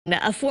Now,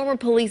 a former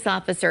police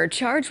officer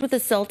charged with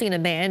assaulting a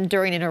man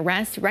during an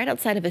arrest right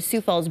outside of a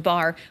Sioux Falls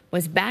bar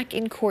was back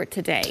in court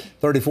today.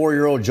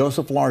 34-year-old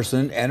Joseph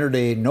Larson entered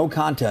a no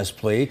contest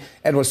plea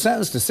and was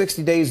sentenced to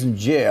 60 days in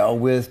jail,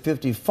 with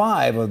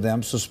 55 of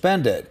them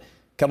suspended.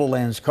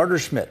 KELOLAND's Carter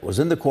Schmidt was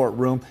in the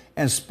courtroom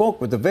and spoke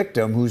with the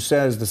victim, who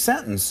says the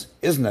sentence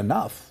isn't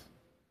enough.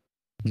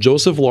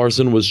 Joseph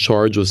Larson was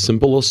charged with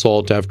simple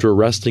assault after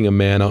arresting a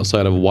man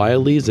outside of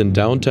Wiley's in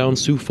downtown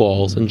Sioux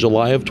Falls in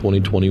July of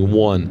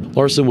 2021.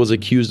 Larson was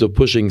accused of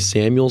pushing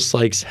Samuel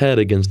Sykes' head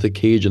against the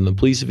cage in the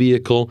police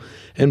vehicle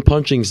and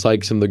punching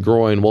Sykes in the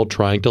groin while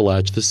trying to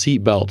latch the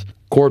seatbelt.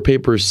 Court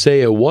papers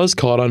say it was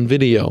caught on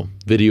video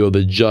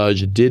the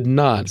judge did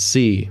not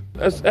see.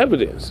 That's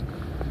evidence.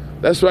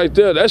 That's right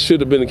there. That should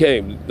have been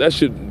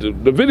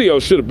the video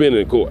should have been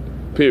in court,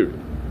 period.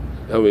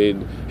 I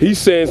mean, he's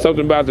saying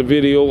something about the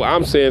video.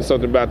 I'm saying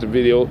something about the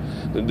video.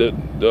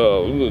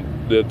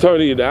 The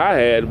attorney that I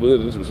had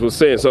was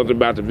saying something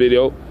about the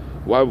video.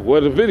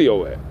 Where's the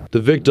video at? The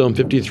victim,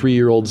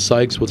 53-year-old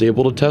Sykes, was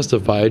able to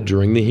testify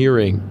during the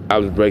hearing. I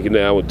was breaking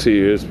down with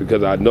tears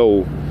because I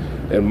know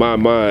in my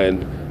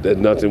mind that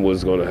nothing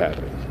was going to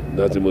happen.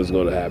 Nothing was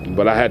going to happen.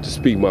 But I had to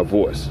speak my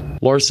voice.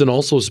 Larson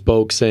also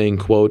spoke, saying,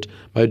 quote,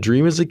 "My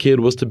dream as a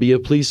kid was to be a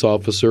police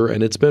officer,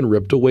 and it's been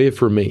ripped away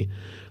from me."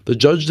 The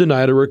judge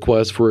denied a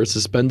request for a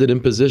suspended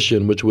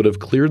imposition, which would have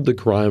cleared the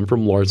crime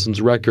from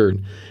Larson's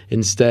record.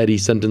 Instead, he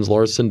sentenced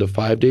Larson to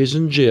 5 days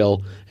in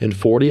jail and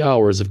 40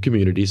 hours of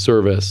community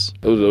service.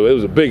 It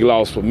was a big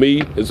loss for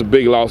me. It's a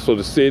big loss for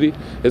the city.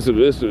 It's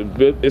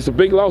a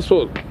big loss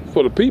for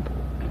the people.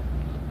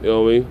 You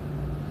know what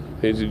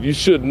I mean? You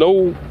should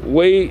no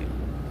way,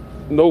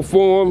 no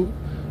form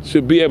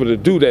should be able to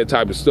do that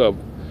type of stuff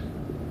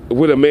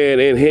with a man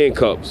in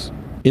handcuffs.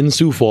 In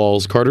Sioux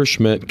Falls, Carter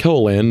Schmidt,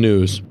 KELOLAND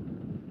News.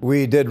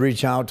 We did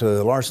reach out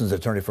to Larson's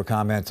attorney for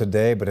comment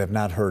today, but have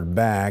not heard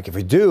back. If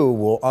we do,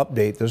 we'll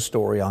update this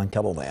story on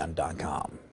KELOLAND.com.